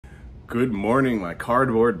Good morning, my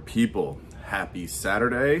cardboard people. Happy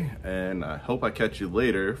Saturday, and I hope I catch you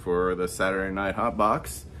later for the Saturday Night Hot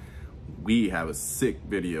Box. We have a sick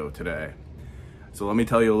video today. So let me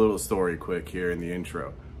tell you a little story quick here in the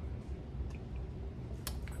intro.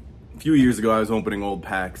 A few years ago, I was opening old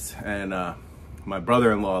packs, and my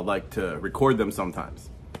brother-in-law liked to record them sometimes.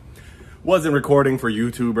 Wasn't recording for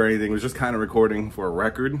YouTube or anything, it was just kind of recording for a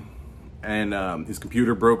record. And his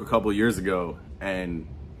computer broke a couple years ago, and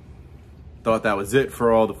thought that was it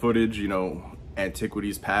for all the footage. You know,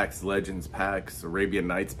 Antiquities packs, Legends packs, Arabian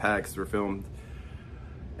Nights packs were filmed.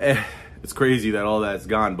 It's crazy that all that's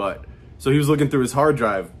gone, but so he was looking through his hard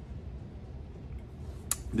drive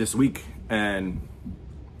this week and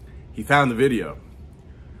he found the video.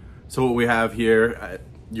 So what we have here,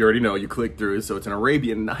 you already know, you click through, so it's an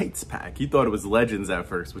Arabian Nights pack. He thought it was Legends at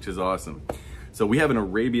first, which is awesome. So we have an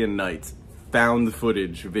Arabian Nights found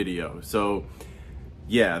footage video. So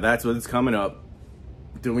yeah, that's what's coming up.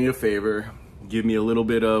 Do me a favor, give me a little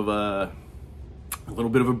bit of a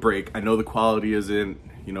break. I know the quality isn't,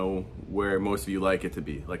 you know, where most of you like it to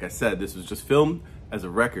be. Like I said, this was just filmed as a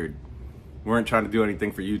record. We weren't trying to do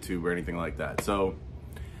anything for YouTube or anything like that. So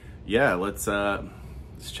yeah, let's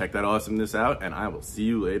check that awesomeness out, and I will see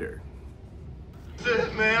you later. That's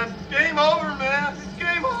it, man. Game over, man. It's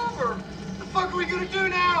game over. What the fuck are we gonna do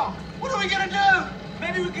now? What are we gonna do?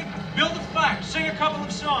 Maybe we could build a fire, sing a couple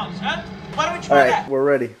of songs, huh? Why don't we try that? Alright, we're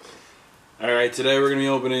ready. Alright, today we're going to be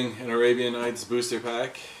opening an Arabian Nights booster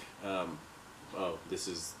pack. This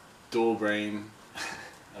is dual brain.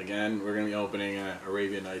 Again, we're going to be opening an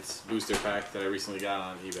Arabian Nights booster pack that I recently got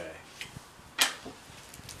on eBay.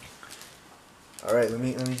 Alright, let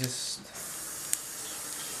me just...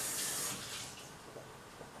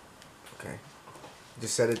 Okay.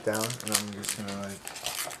 Just set it down, and I'm just gonna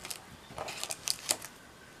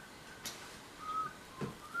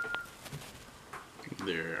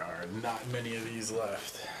There are not many of these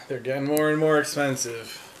left. They're getting more and more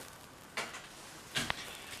expensive.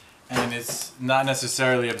 And it's not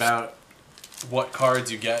necessarily about what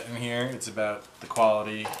cards you get in here, it's about the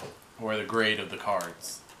quality or the grade of the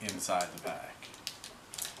cards inside the pack.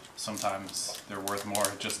 Sometimes they're worth more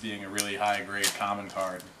just being a really high grade common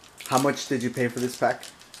card. How much did you pay for this pack?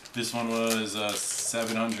 This one was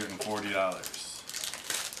 $740.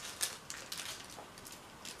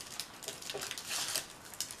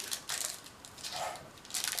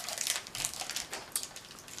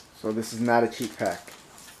 So this is not a cheap pack.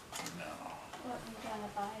 No. What you gotta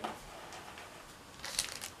buy?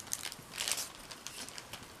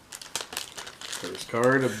 First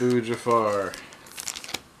card, Abu Jafar.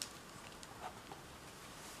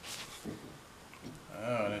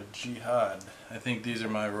 Oh, and a Jihad. I think these are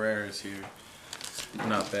my rares here.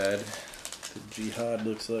 Not bad. The Jihad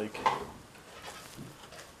looks like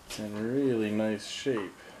it's in really nice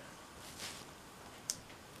shape.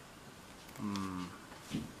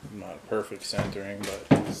 Not perfect centering, but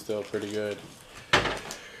still pretty good.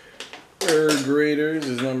 Graders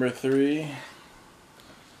is number 3.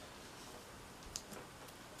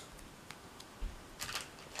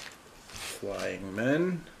 Flying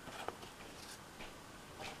Men.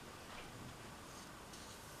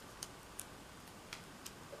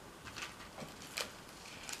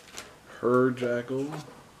 Her Jackal.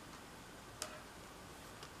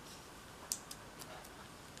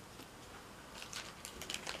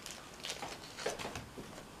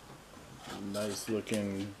 Nice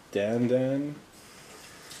looking Dan.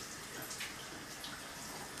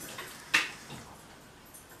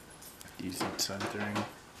 Decent centering.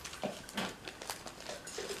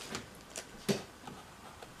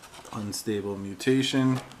 Unstable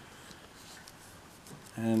Mutation.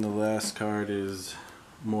 And the last card is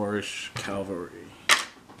Moorish Cavalry.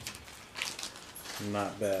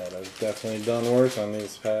 Not bad. I've definitely done work on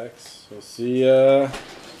these packs. We'll see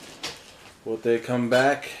what they come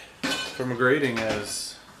back from a grading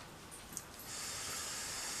as.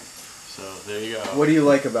 So there you go. What do you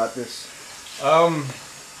like about this?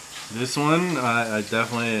 This one, I'm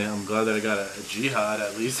glad that I got a Jihad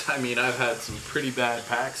at least. I mean, I've had some pretty bad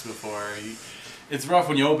packs before. It's rough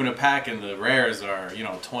when you open a pack and the rares are, you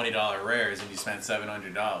know, $20 rares and you spend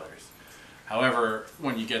 $700. However,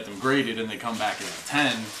 when you get them graded and they come back as a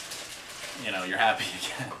 10, you know, you're happy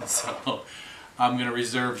again. So I'm going to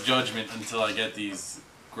reserve judgment until I get these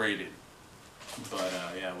graded. But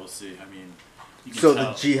yeah, we'll see. I mean, you can so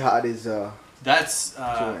tell. The Jihad is that's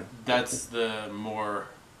the more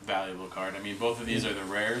valuable card. I mean, both of these are the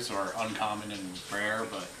rares, or uncommon and rare,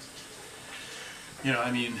 but you know,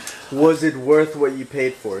 I mean, was it worth what you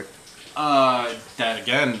paid for it? That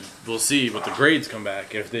again, we'll see what the grades come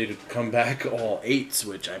back. If they come back all 8s,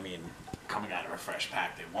 which I mean, coming out of a fresh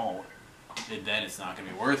pack, they won't. Then it's not going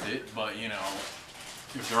to be worth it. But you know,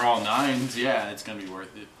 if they're all 9s, yeah, it's going to be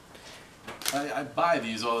worth it. I buy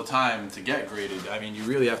these all the time to get graded. I mean, you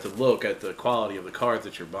really have to look at the quality of the cards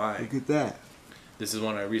that you're buying. Look at that. This is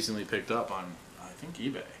one I recently picked up on, I think,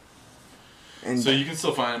 eBay. And So you can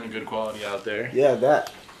still find them in good quality out there. yeah,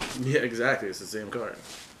 that. Yeah, exactly. It's the same card.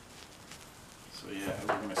 So yeah,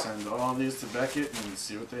 we're going to send all these to Beckett and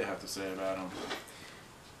see what they have to say about them.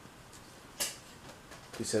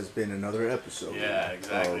 This has been another episode. Yeah,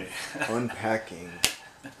 exactly. Of unpacking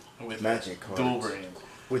With magic cards. Dual Brain.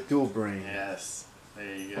 With Dual Brain. Yes.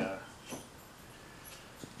 There you go.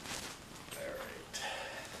 Alright.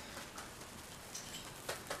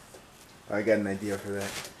 I got an idea for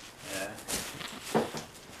that. Yeah.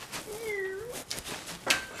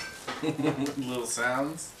 Little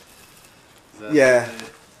sounds. Is that Yeah. what they-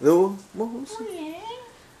 We'll see.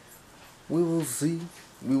 We will see.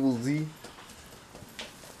 We will see.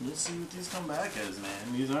 We'll see what these come back as,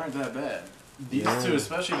 man. These aren't that bad. These Yeah. two,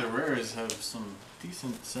 especially the rares, have some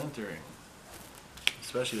decent centering.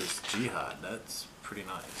 Especially this Jihad. That's pretty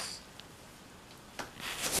nice.